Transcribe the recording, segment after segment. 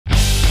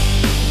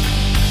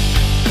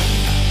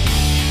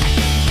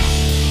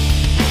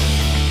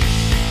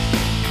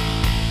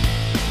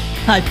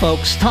Hi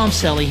folks, Tom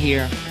Selly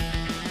here.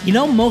 You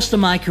know, most of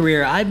my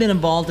career I've been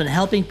involved in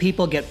helping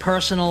people get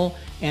personal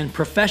and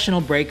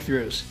professional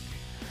breakthroughs.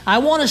 I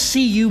want to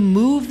see you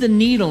move the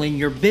needle in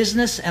your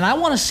business, and I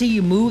want to see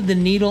you move the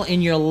needle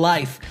in your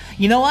life.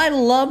 You know, I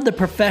love the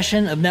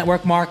profession of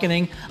network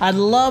marketing. I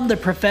love the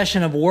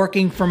profession of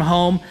working from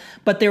home,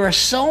 but there are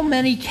so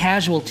many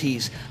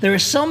casualties. There are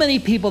so many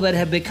people that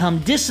have become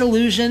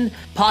disillusioned,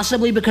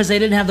 possibly because they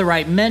didn't have the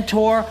right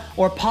mentor,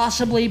 or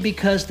possibly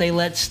because they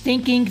let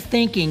stinking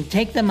thinking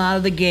take them out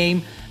of the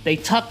game. They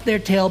tucked their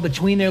tail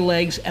between their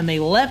legs and they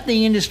left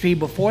the industry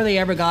before they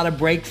ever got a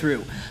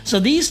breakthrough. So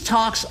these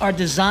talks are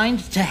designed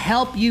to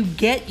help you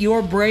get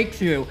your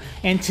breakthrough.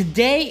 And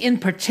today in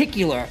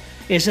particular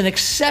is an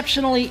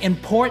exceptionally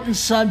important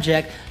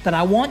subject that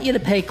I want you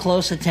to pay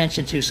close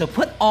attention to. So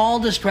put all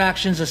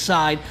distractions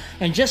aside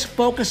and just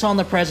focus on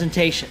the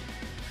presentation.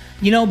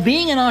 You know,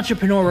 being an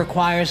entrepreneur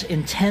requires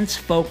intense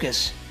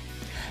focus.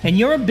 And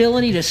your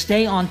ability to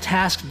stay on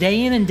task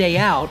day in and day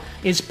out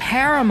is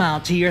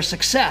paramount to your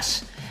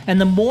success. And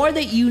the more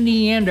that you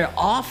meander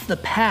off the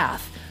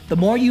path, the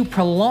more you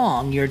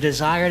prolong your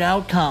desired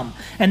outcome.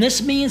 And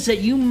this means that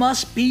you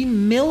must be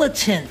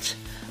militant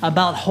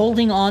about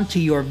holding on to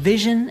your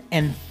vision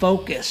and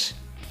focus.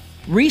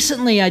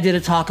 Recently, I did a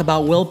talk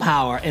about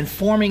willpower and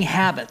forming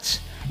habits.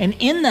 And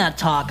in that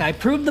talk, I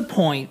proved the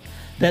point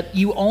that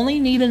you only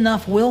need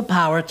enough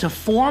willpower to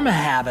form a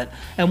habit.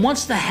 And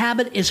once the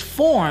habit is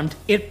formed,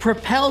 it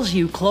propels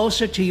you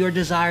closer to your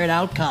desired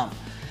outcome.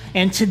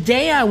 And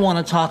today I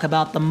want to talk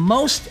about the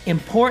most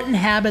important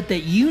habit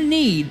that you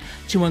need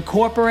to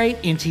incorporate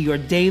into your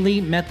daily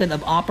method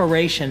of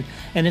operation,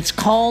 and it's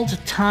called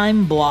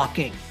time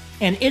blocking.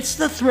 And it's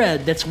the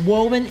thread that's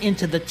woven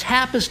into the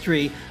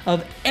tapestry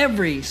of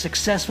every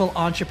successful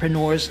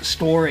entrepreneur's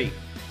story.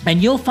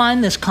 And you'll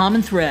find this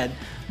common thread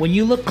when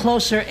you look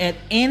closer at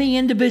any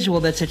individual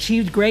that's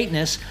achieved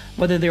greatness,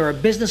 whether they're a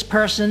business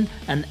person,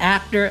 an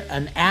actor,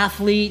 an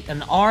athlete,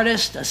 an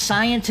artist, a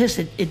scientist,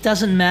 it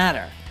doesn't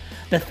matter.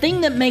 The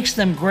thing that makes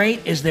them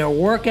great is their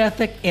work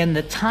ethic and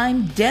the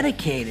time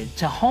dedicated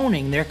to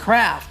honing their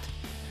craft.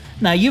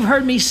 Now, you've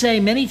heard me say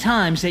many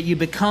times that you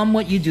become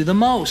what you do the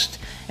most,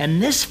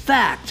 and this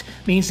fact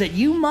means that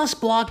you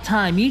must block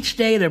time each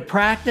day to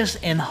practice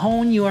and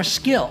hone your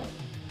skill.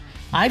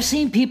 I've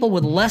seen people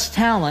with less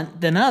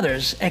talent than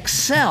others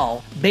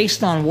excel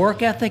based on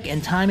work ethic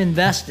and time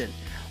invested,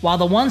 while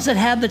the ones that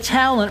have the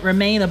talent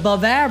remain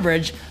above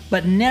average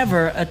but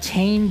never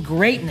attain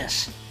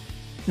greatness.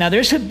 Now,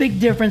 there's a big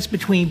difference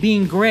between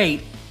being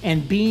great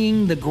and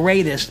being the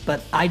greatest,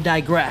 but I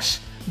digress.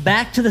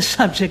 Back to the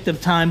subject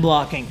of time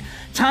blocking.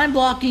 Time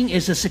blocking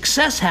is a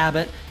success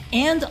habit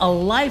and a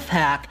life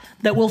hack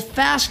that will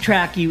fast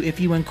track you if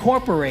you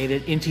incorporate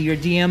it into your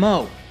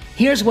DMO.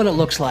 Here's what it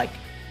looks like.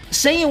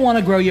 Say you want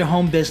to grow your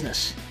home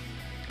business.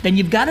 Then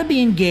you've got to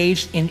be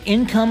engaged in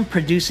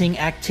income-producing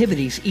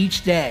activities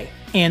each day.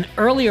 And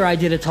earlier I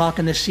did a talk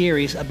in this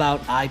series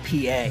about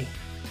IPA.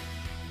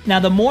 Now,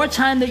 the more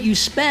time that you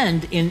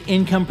spend in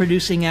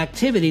income-producing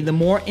activity, the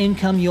more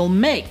income you'll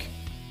make.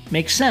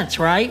 Makes sense,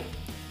 right?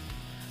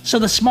 So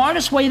the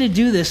smartest way to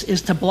do this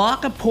is to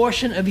block a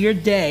portion of your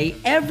day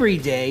every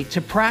day to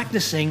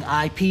practicing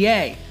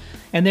IPA.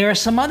 And there are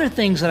some other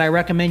things that I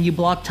recommend you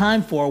block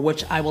time for,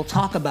 which I will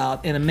talk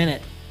about in a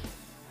minute.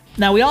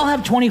 Now, we all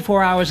have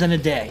 24 hours in a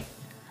day.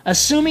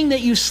 Assuming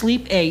that you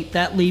sleep 8,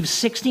 that leaves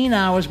 16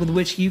 hours with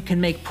which you can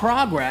make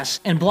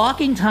progress, and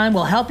blocking time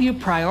will help you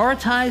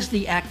prioritize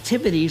the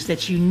activities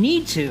that you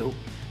need to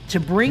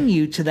bring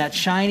you to that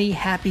shiny,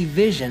 happy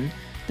vision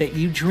that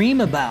you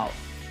dream about.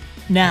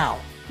 Now,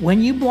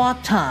 when you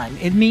block time,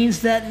 it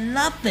means that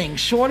nothing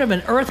short of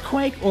an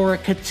earthquake or a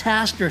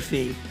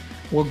catastrophe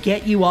will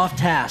get you off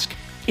task.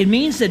 It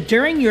means that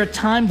during your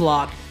time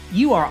block,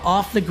 you are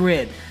off the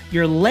grid.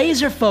 You're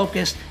laser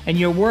focused and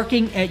you're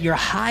working at your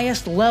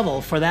highest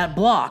level for that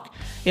block.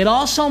 It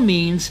also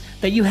means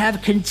that you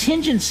have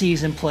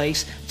contingencies in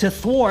place to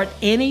thwart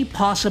any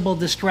possible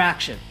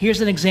distraction.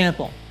 Here's an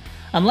example.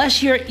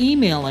 Unless you're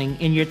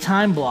emailing in your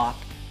time block,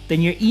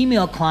 then your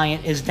email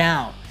client is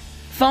down.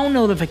 Phone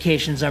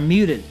notifications are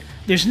muted.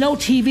 There's no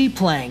TV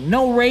playing,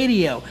 no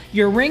radio,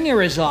 your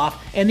ringer is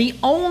off, and the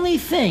only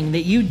thing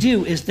that you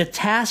do is the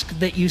task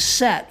that you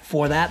set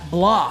for that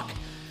block.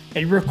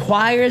 It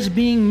requires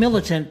being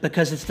militant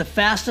because it's the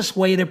fastest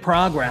way to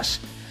progress.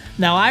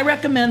 Now, I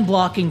recommend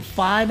blocking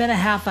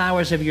 5.5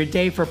 hours of your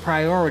day for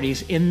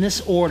priorities in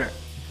this order.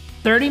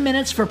 30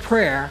 minutes for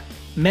prayer,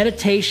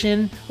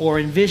 meditation,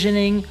 or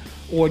envisioning,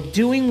 or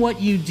doing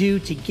what you do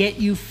to get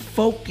you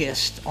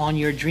focused on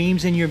your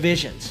dreams and your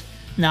visions.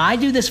 Now, I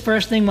do this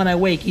first thing when I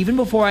wake, even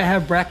before I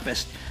have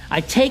breakfast. I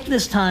take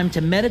this time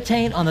to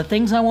meditate on the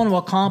things I want to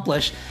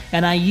accomplish,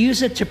 and I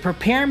use it to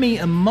prepare me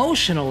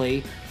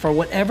emotionally for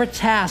whatever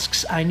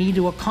tasks I need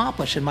to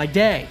accomplish in my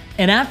day.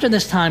 And after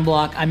this time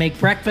block, I make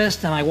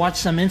breakfast and I watch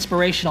some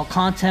inspirational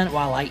content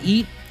while I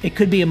eat. It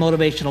could be a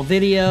motivational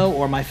video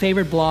or my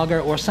favorite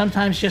blogger or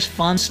sometimes just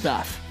fun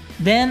stuff.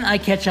 Then I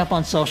catch up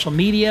on social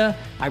media,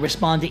 I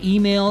respond to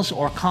emails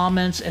or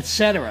comments,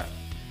 etc.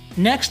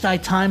 Next, I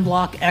time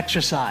block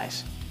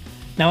exercise.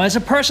 Now, as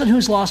a person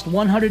who's lost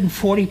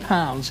 140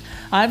 pounds,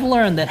 I've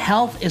learned that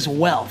health is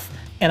wealth,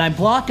 and I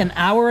block an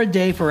hour a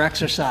day for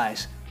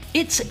exercise.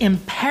 It's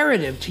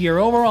imperative to your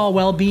overall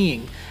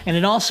well-being, and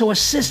it also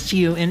assists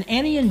you in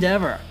any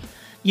endeavor.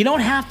 You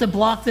don't have to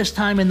block this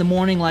time in the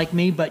morning like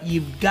me, but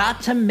you've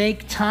got to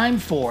make time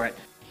for it.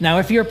 Now,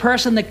 if you're a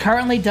person that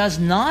currently does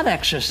not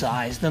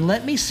exercise, then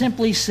let me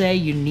simply say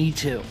you need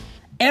to.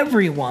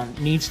 Everyone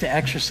needs to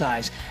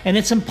exercise, and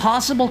it's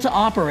impossible to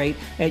operate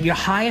at your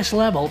highest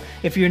level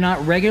if you're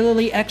not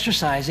regularly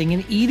exercising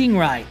and eating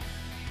right.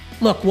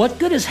 Look, what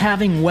good is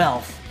having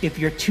wealth if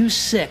you're too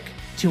sick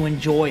to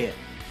enjoy it?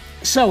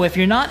 So if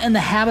you're not in the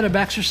habit of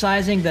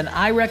exercising, then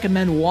I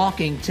recommend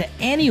walking to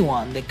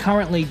anyone that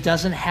currently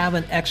doesn't have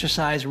an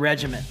exercise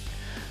regimen.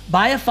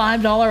 Buy a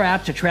 $5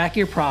 app to track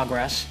your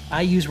progress.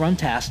 I use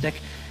Runtastic.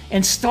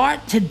 And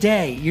start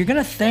today. You're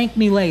going to thank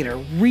me later.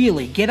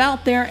 Really, get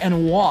out there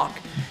and walk.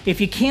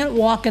 If you can't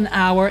walk an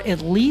hour,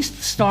 at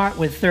least start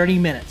with 30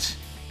 minutes.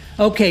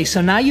 Okay,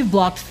 so now you've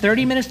blocked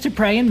 30 minutes to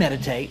pray and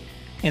meditate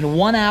and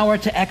 1 hour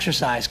to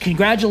exercise.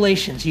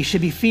 Congratulations, you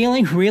should be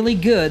feeling really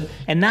good.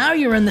 And now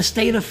you're in the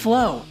state of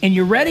flow and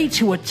you're ready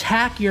to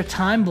attack your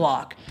time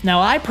block.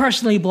 Now, I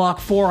personally block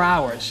 4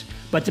 hours.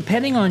 But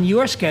depending on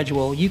your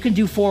schedule, you can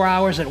do 4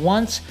 hours at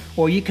once,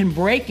 or you can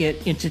break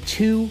it into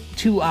two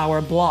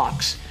 2-hour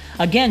blocks.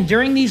 Again,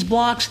 during these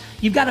blocks,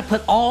 you've got to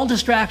put all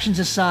distractions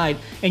aside,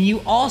 and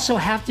you also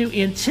have to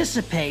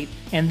anticipate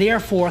and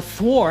therefore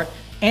thwart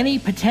any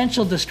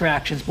potential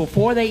distractions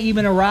before they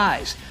even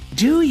arise.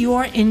 Do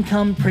your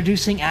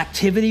income-producing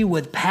activity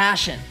with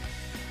passion.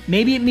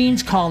 Maybe it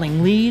means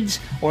calling leads,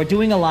 or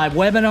doing a live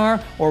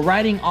webinar, or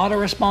writing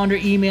autoresponder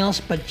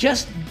emails, but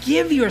just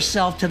give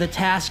yourself to the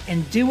task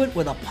and do it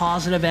with a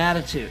positive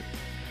attitude.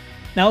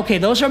 Now, okay,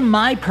 those are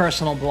my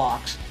personal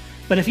blocks.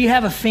 But if you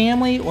have a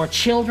family or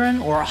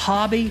children or a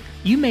hobby,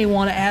 you may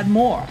want to add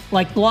more,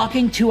 like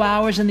blocking 2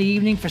 hours in the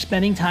evening for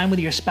spending time with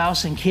your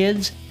spouse and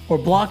kids, or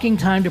blocking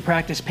time to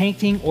practice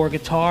painting or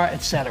guitar,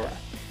 etc.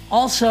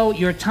 Also,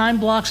 your time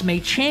blocks may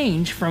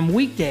change from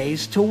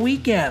weekdays to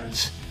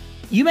weekends.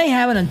 You may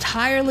have an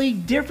entirely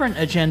different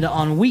agenda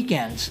on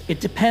weekends.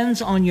 It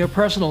depends on your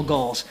personal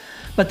goals.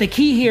 But the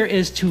key here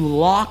is to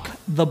lock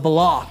the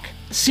block.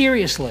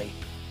 Seriously,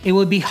 it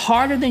would be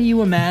harder than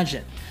you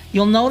imagine.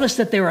 You'll notice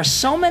that there are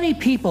so many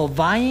people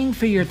vying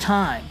for your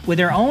time with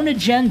their own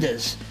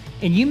agendas,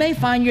 and you may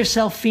find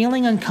yourself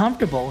feeling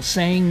uncomfortable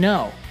saying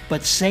no,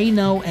 but say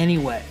no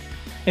anyway.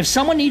 If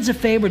someone needs a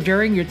favor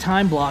during your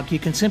time block, you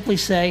can simply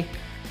say,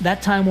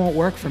 "That time won't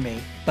work for me,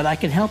 but I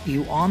can help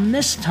you on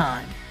this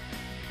time."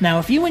 Now,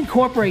 if you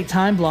incorporate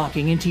time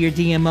blocking into your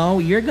DMO,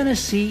 you're going to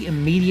see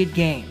immediate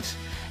gains.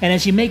 And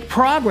as you make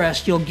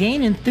progress, you'll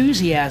gain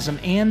enthusiasm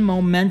and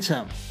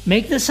momentum.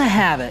 Make this a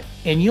habit,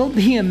 and you'll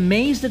be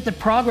amazed at the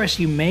progress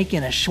you make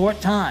in a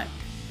short time.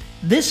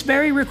 This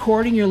very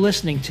recording you're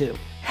listening to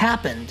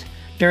happened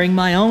during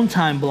my own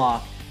time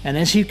block, and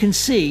as you can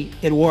see,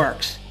 it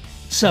works.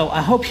 So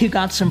I hope you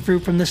got some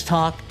fruit from this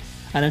talk,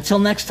 and until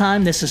next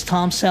time, this is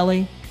Tom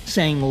Selly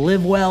saying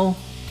live well,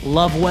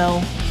 love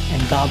well,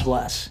 and God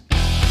bless.